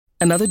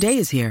Another day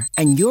is here,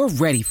 and you're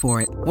ready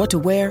for it. What to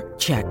wear?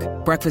 Check.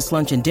 Breakfast,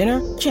 lunch, and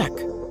dinner? Check.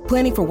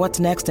 Planning for what's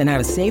next and how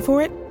to save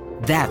for it?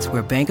 That's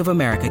where Bank of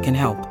America can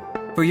help.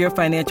 For your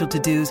financial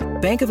to-dos,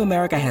 Bank of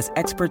America has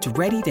experts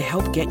ready to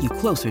help get you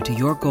closer to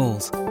your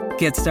goals.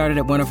 Get started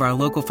at one of our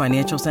local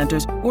financial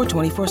centers or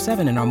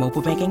 24/7 in our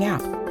mobile banking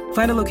app.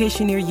 Find a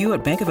location near you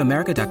at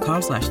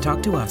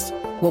bankofamerica.com/talktous.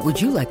 What would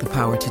you like the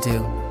power to do?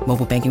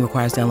 Mobile banking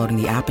requires downloading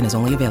the app and is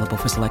only available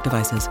for select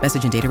devices.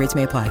 Message and data rates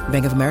may apply.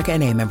 Bank of America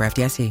N.A., member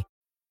FDIC.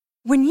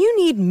 When you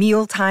need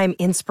mealtime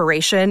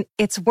inspiration,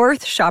 it's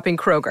worth shopping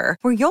Kroger,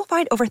 where you'll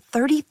find over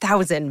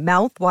 30,000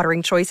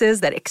 mouth-watering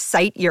choices that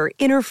excite your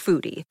inner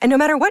foodie. And no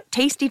matter what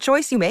tasty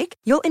choice you make,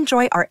 you'll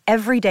enjoy our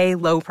everyday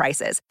low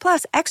prices,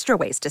 plus extra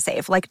ways to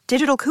save, like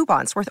digital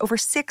coupons worth over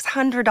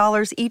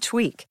 $600 each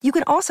week. You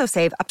can also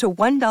save up to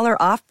 $1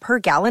 off per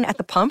gallon at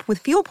the pump with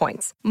fuel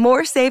points.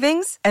 More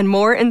savings and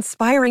more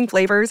inspiring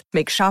flavors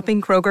make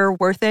shopping Kroger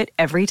worth it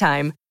every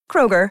time.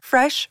 Kroger,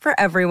 fresh for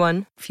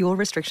everyone. Fuel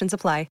restrictions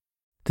apply.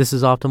 This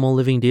is Optimal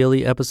Living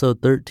Daily, episode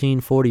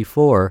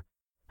 1344,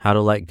 How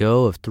to Let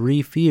Go of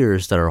 3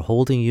 Fears That Are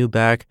Holding You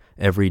Back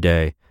Every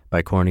Day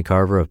by Courtney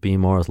Carver of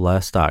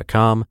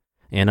BeMoreWithLess.com.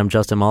 And I'm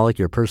Justin Malik,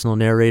 your personal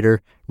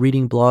narrator,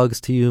 reading blogs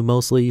to you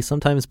mostly,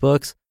 sometimes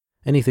books,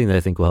 anything that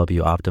I think will help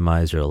you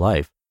optimize your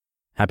life.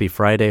 Happy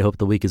Friday. Hope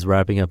the week is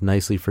wrapping up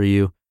nicely for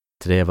you.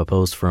 Today I have a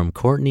post from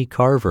Courtney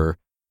Carver,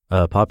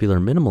 a popular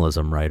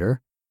minimalism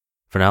writer.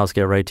 For now, let's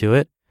get right to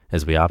it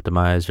as we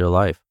optimize your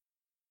life.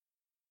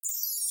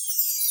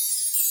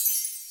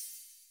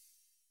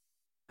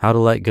 How to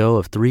Let Go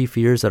of 3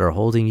 Fears That Are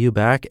Holding You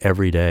Back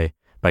Every Day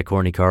by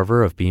Courtney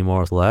Carver of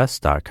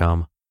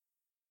BeMoreWithLess.com.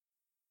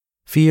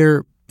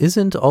 Fear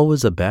isn't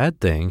always a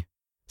bad thing.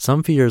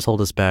 Some fears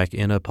hold us back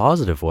in a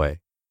positive way.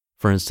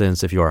 For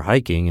instance, if you are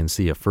hiking and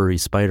see a furry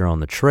spider on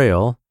the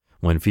trail,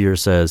 when fear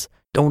says,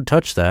 "Don't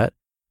touch that,"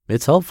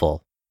 it's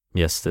helpful.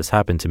 Yes, this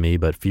happened to me,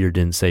 but fear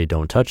didn't say,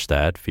 "Don't touch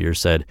that." Fear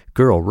said,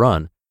 "Girl,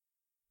 run."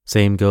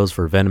 Same goes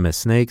for venomous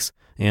snakes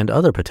and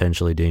other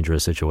potentially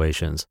dangerous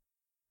situations.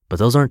 But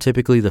those aren't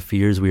typically the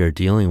fears we are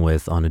dealing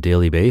with on a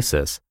daily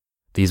basis.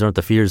 These aren't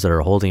the fears that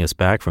are holding us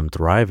back from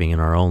thriving in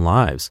our own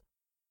lives.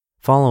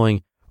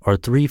 Following are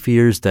 3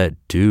 fears that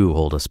do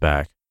hold us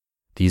back.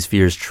 These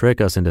fears trick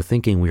us into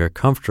thinking we are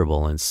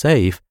comfortable and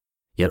safe,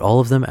 yet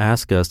all of them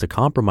ask us to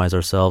compromise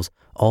ourselves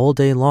all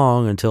day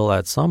long until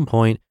at some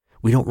point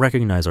we don't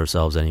recognize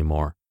ourselves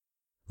anymore.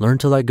 Learn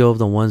to let go of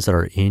the ones that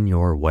are in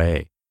your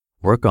way.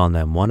 Work on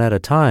them one at a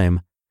time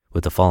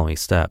with the following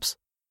steps.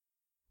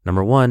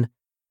 Number 1,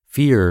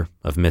 fear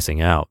of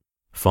missing out,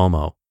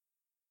 FOMO.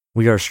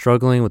 We are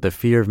struggling with the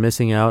fear of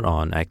missing out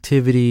on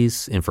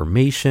activities,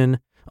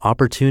 information,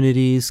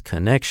 opportunities,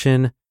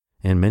 connection,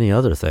 and many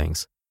other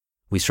things.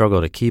 We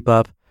struggle to keep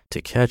up,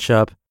 to catch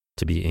up,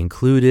 to be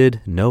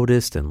included,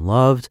 noticed, and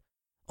loved,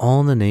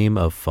 all in the name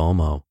of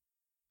FOMO.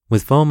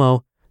 With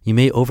FOMO, you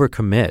may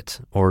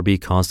overcommit or be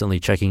constantly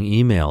checking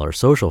email or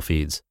social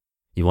feeds.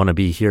 You want to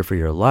be here for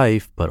your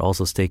life, but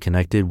also stay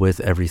connected with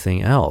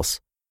everything else.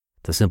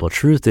 The simple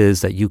truth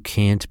is that you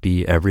can't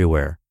be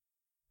everywhere.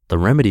 The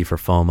remedy for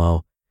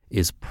FOMO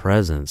is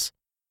presence.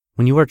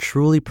 When you are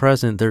truly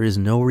present, there is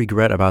no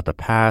regret about the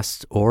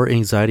past or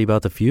anxiety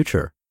about the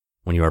future.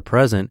 When you are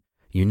present,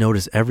 you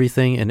notice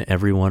everything and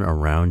everyone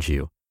around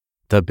you.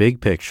 The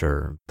big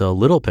picture, the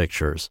little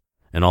pictures,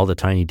 and all the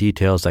tiny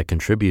details that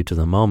contribute to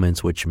the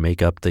moments which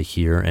make up the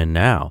here and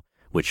now,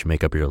 which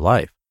make up your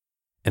life.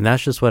 And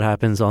that's just what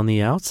happens on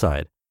the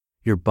outside.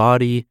 Your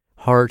body,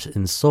 heart,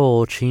 and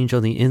soul change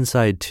on the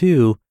inside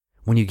too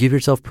when you give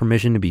yourself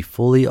permission to be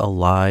fully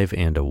alive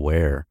and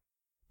aware.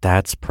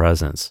 That's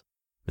presence.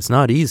 It's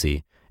not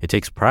easy. It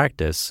takes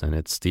practice, and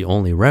it's the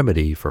only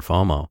remedy for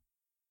FOMO.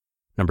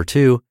 Number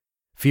 2,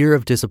 fear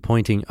of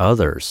disappointing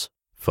others,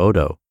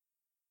 FODO.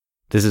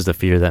 This is the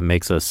fear that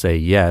makes us say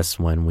yes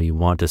when we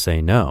want to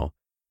say no.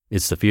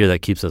 It's the fear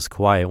that keeps us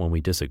quiet when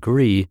we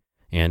disagree,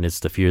 and it's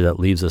the fear that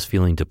leaves us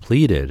feeling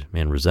depleted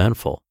and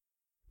resentful.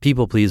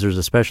 People pleasers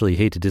especially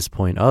hate to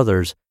disappoint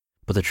others,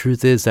 but the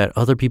truth is that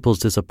other people's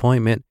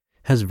disappointment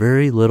has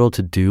very little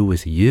to do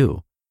with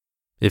you.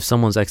 If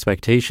someone's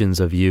expectations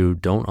of you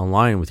don't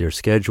align with your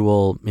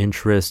schedule,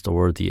 interest,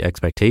 or the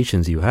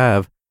expectations you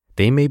have,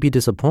 they may be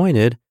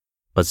disappointed,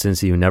 but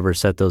since you never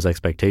set those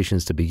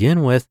expectations to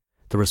begin with,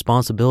 the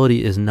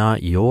responsibility is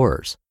not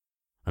yours.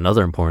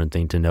 Another important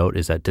thing to note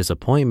is that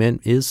disappointment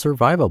is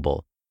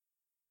survivable.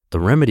 The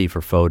remedy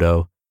for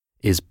FODO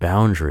is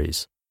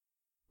boundaries.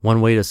 One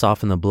way to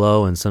soften the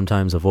blow and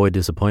sometimes avoid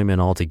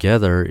disappointment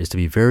altogether is to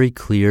be very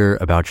clear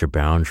about your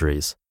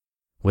boundaries.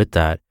 With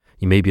that,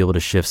 you may be able to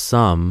shift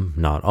some,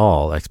 not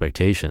all,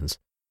 expectations.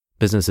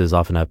 Businesses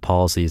often have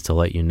policies to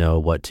let you know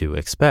what to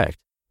expect.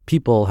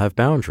 People have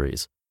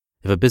boundaries.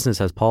 If a business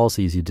has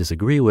policies you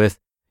disagree with,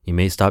 you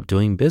may stop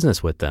doing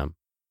business with them.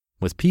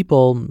 With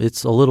people,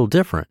 it's a little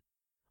different.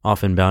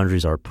 Often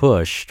boundaries are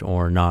pushed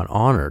or not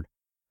honored,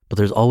 but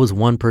there's always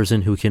one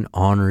person who can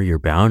honor your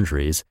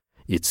boundaries.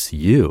 It's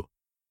you.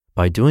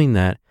 By doing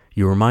that,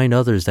 you remind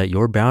others that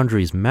your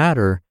boundaries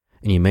matter,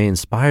 and you may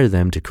inspire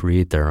them to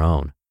create their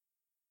own.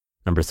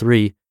 Number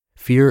 3,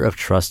 fear of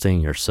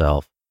trusting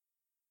yourself.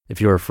 If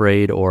you're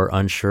afraid or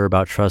unsure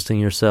about trusting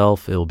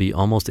yourself, it will be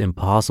almost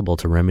impossible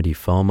to remedy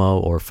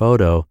FOMO or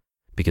FODO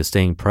because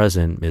staying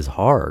present is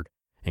hard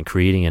and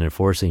creating and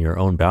enforcing your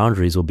own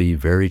boundaries will be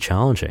very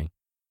challenging.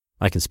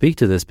 I can speak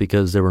to this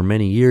because there were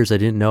many years I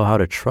didn't know how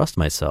to trust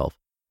myself.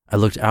 I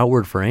looked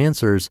outward for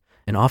answers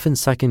and often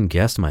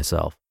second-guessed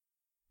myself.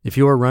 If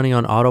you are running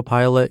on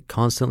autopilot,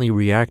 constantly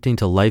reacting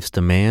to life's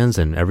demands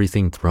and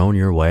everything thrown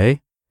your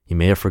way, you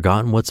may have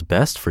forgotten what's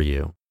best for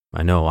you.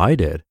 I know I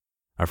did.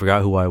 I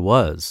forgot who I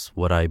was,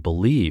 what I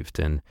believed,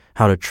 and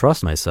how to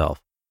trust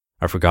myself.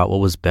 I forgot what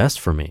was best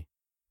for me.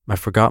 I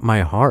forgot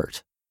my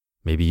heart.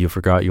 Maybe you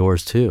forgot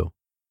yours too.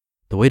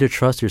 The way to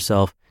trust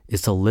yourself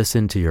is to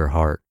listen to your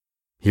heart.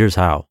 Here's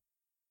how.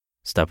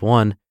 Step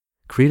 1,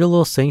 create a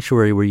little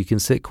sanctuary where you can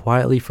sit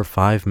quietly for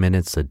 5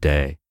 minutes a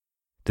day.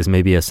 This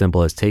may be as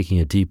simple as taking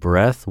a deep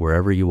breath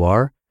wherever you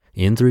are,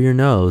 in through your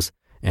nose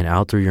and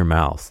out through your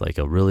mouth, like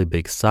a really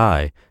big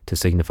sigh to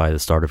signify the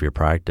start of your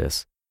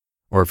practice.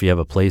 Or if you have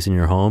a place in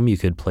your home, you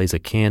could place a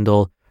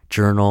candle,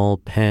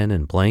 journal, pen,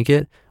 and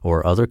blanket,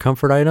 or other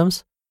comfort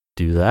items.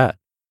 Do that.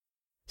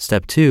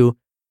 Step 2,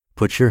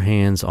 put your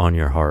hands on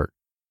your heart.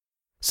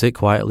 Sit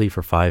quietly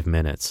for 5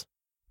 minutes.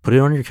 Put it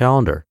on your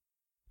calendar.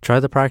 Try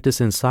the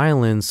practice in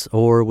silence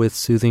or with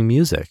soothing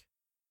music.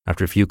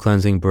 After a few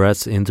cleansing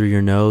breaths in through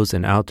your nose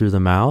and out through the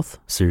mouth,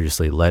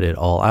 seriously let it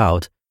all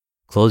out,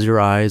 close your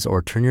eyes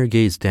or turn your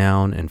gaze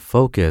down and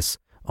focus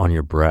on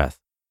your breath.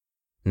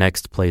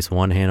 Next, place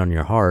one hand on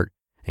your heart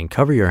and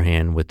cover your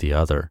hand with the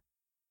other.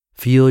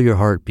 Feel your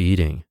heart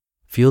beating.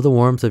 Feel the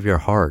warmth of your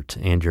heart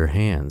and your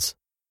hands.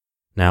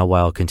 Now,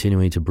 while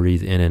continuing to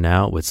breathe in and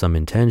out with some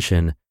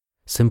intention,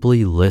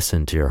 simply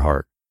listen to your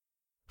heart.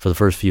 For the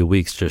first few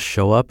weeks, just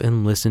show up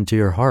and listen to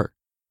your heart.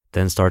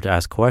 Then start to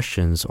ask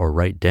questions or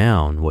write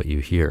down what you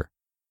hear.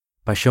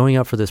 By showing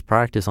up for this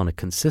practice on a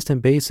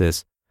consistent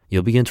basis,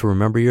 you'll begin to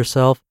remember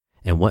yourself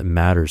and what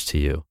matters to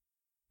you.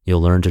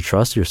 You'll learn to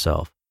trust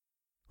yourself.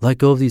 Let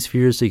go of these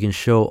fears so you can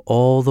show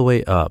all the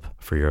way up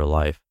for your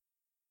life.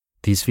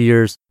 These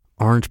fears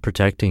aren't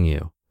protecting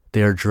you.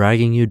 They are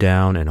dragging you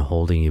down and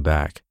holding you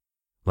back.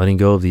 Letting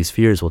go of these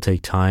fears will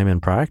take time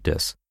and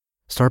practice.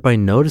 Start by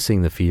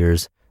noticing the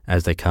fears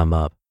as they come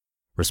up.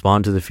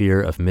 Respond to the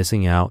fear of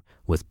missing out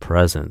with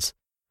presence.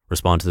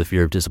 Respond to the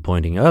fear of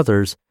disappointing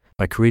others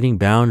by creating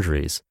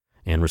boundaries,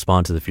 and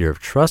respond to the fear of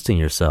trusting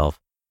yourself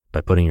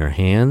by putting your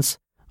hands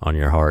on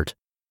your heart.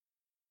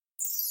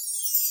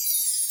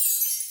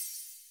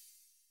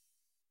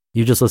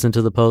 You just listened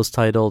to the post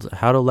titled,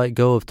 How to Let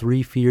Go of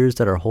 3 Fears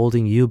That Are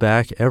Holding You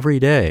Back Every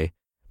Day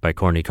by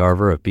Courtney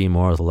Carver of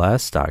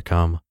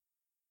BeMoreWithLess.com.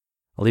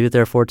 I'll leave it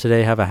there for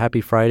today. Have a happy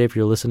Friday if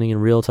you're listening in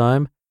real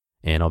time,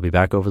 and I'll be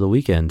back over the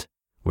weekend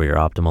where your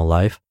optimal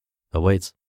life awaits.